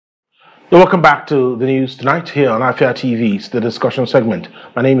Welcome back to the news tonight here on AfiaTv. It's the discussion segment.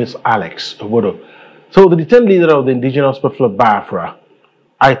 My name is Alex Obodo. So the detained leader of the indigenous people of Biafra,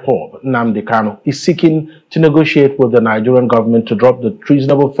 IPOB, Nnamdi Kanu, is seeking to negotiate with the Nigerian government to drop the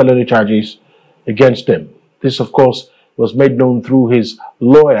treasonable felony charges against him. This, of course, was made known through his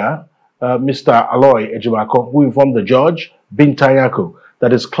lawyer, Mr. Aloy Ejimako, who informed the judge, Bintayako,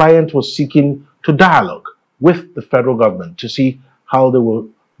 that his client was seeking to dialogue with the federal government to see how they will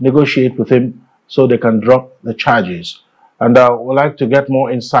negotiate with him so they can drop the charges. And I would like to get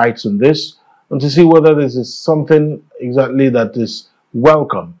more insights on this and to see whether this is something exactly that is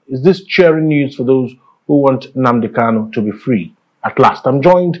welcome. Is this cheering news for those who want Nnamdi Kanu to be free at last? I'm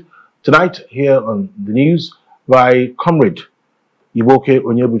joined tonight here on the news by Comrade Iboke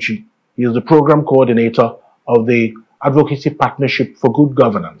Onyebuchi. He is the program coordinator of the Advocacy Partnership for Good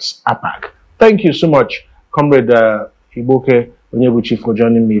Governance, APAG. Thank you so much, Comrade Iboke Onyebuchi, for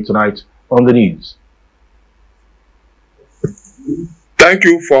joining me tonight on the news. Thank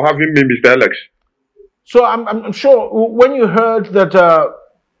you for having me, Mr. Alex. So I'm sure when you heard that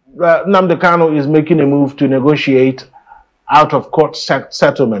Nnamdi Kanu is making a move to negotiate out-of-court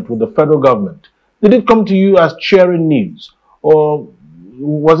settlement with the federal government, did it come to you as cheering news, or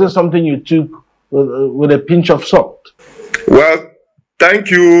was it something you took with a pinch of salt? Well, thank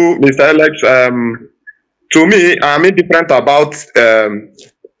you, Mr. Alex. To me, I'm indifferent about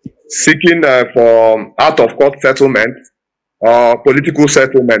seeking for out-of-court settlement or political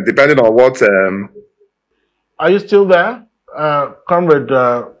settlement, depending on what... Are you still there, Comrade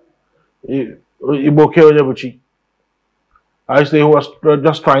Iboke Onyebuchi? I say he was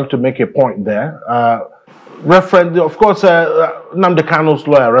just trying to make a point there. Of course, Nnamdi Kanu's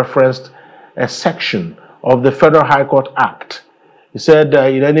lawyer referenced a section of the Federal High Court Act. He said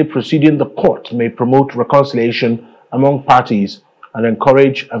in any proceeding, the court may promote reconciliation among parties and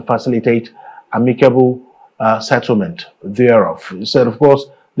encourage and facilitate amicable settlement thereof. He said, of course,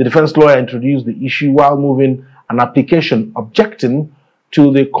 the defense lawyer introduced the issue while moving an application objecting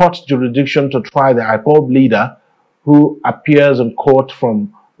to the court's jurisdiction to try the IPOB leader who appears in court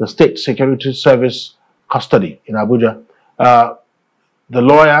from the State Security Service custody in Abuja. The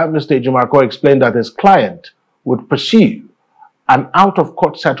lawyer, Mr. Ejimako, explained that his client would pursue an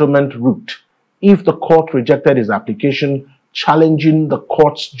out-of-court settlement route if the court rejected his application challenging the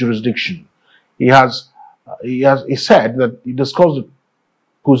court's jurisdiction. He said that he discussed the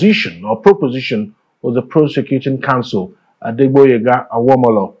position or proposition with the prosecuting counsel, Adegboyega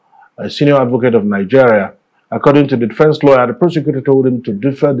Awomolo, a senior advocate of Nigeria. According to the defense lawyer, the prosecutor told him to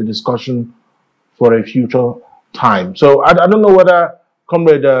defer the discussion for a future time. So I don't know whether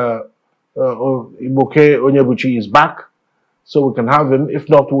Comrade Iboke Onyebuchi is back, so we can have him. If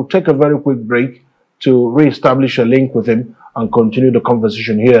not, we'll take a very quick break to re-establish a link with him and continue the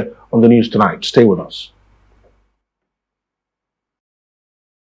conversation here on the news tonight. Stay with us.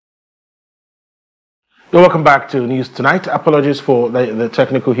 Welcome back to News Tonight. Apologies for the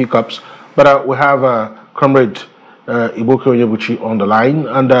technical hiccups, but we have Comrade Iboke Onyebuchi on the line,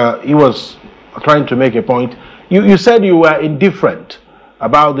 and he was trying to make a point. You said you were indifferent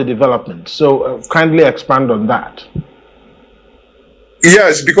about the development, so kindly expand on that.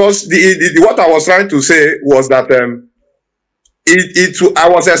 Yes, because what I was trying to say was that I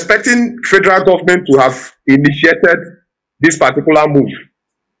was expecting federal government to have initiated this particular move,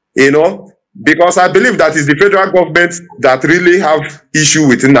 because I believe that it's the federal government that really have issue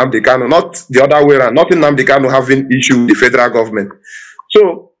with Nnamdi Kanu, not the other way around, not Nnamdi Kanu having issue with the federal government.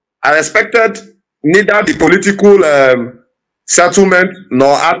 So I expected neither the political settlement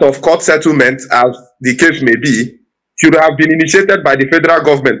nor out-of-court settlement, as the case may be, should have been initiated by the federal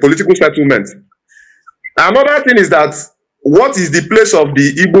government, political settlement. Another thing is that what is the place of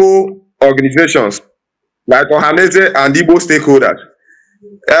the Igbo organizations, like Ohaneze and Igbo stakeholders?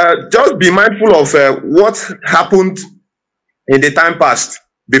 Just be mindful of what happened in the time past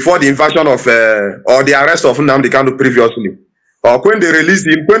before the invasion of or the arrest of Nnamdi Kanu previously, or when they released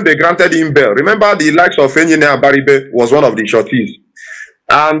him, when they granted him bail. Remember, the likes of Engineer Baribe was one of the shorties,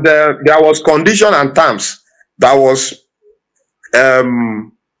 and there was condition and terms that was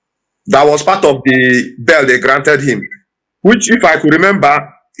part of the bail they granted him, which, if I could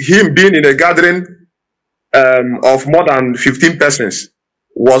remember, him being in a gathering of more than 15 persons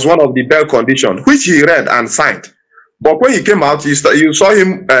was one of the bail conditions, which he read and signed. But when he came out, you saw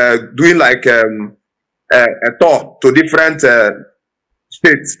him doing like a tour to different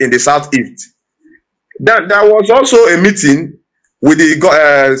states in the southeast. There was also a meeting with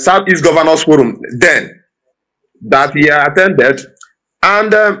the Southeast Governors Forum then that he attended,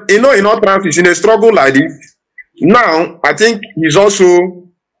 and in all transit, in a struggle like this, now I think he's also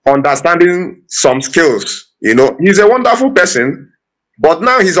understanding some skills. You know, he's a wonderful person, but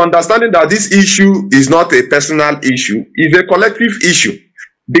now he's understanding that this issue is not a personal issue, it's a collective issue.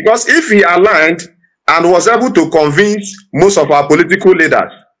 Because if he aligned and was able to convince most of our political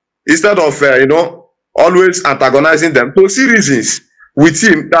leaders, instead of, you know, always antagonizing them, to see reasons with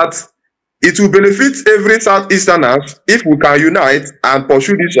him that it will benefit every Southeasterners if we can unite and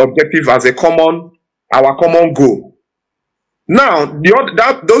pursue this objective as a our common goal. Now,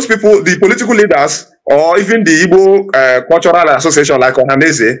 those people, the political leaders, or even the Igbo Cultural Association like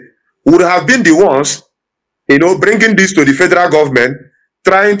Ohanese, would have been the ones, you know, bringing this to the federal government,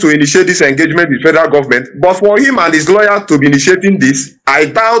 trying to initiate this engagement with the federal government. But for him and his lawyer to be initiating this, I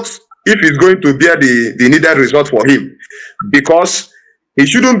doubt if it's going to bear the needed result for him, because he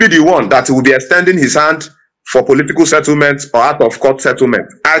shouldn't be the one that will be extending his hand for political settlement or out of court settlement.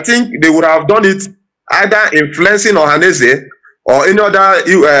 I think they would have done it either influencing Ohanese or any other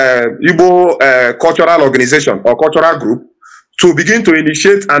Igbo cultural organization or cultural group to begin to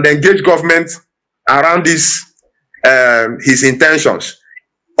initiate and engage government around this, his intentions,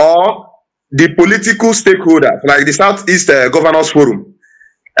 or the political stakeholders like the Southeast Governors Forum.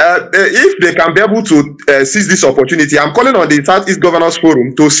 If they can be able to seize this opportunity, I'm calling on the Southeast Governors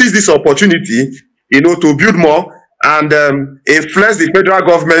Forum to seize this opportunity, you know, to build more and influence the federal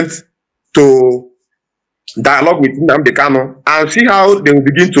government to dialogue with Nnamdi Kanu and see how they will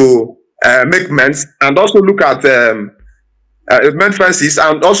begin to make amends, and also look at mend fences,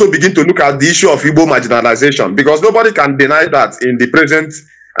 and also begin to look at the issue of Igbo marginalization, because nobody can deny that in the present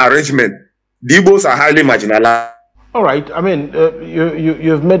arrangement, the Igbos are highly marginalized. All right. I mean,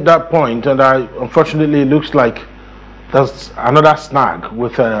 you've made that point, and unfortunately, it looks like there's another snag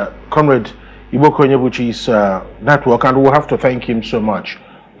with Comrade Igbo Konyebuchi's network, and we'll have to thank him so much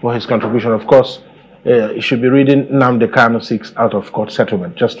for his contribution. Of course, he should be reading Nnamdi Kanu 6 out of court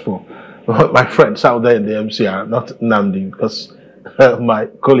settlement, just for my friends out there in the MCR, not Nnamdi, because my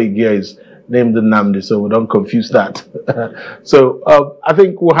colleague here is named Nnamdi, so we don't confuse that. So I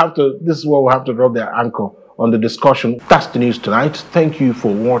think we'll have to, this is where we'll have to drop the anchor on the discussion. That's the news tonight. Thank you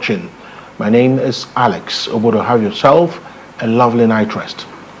for watching. My name is Alex Obodo. Have yourself a lovely night rest.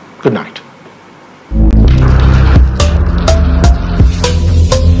 Good night.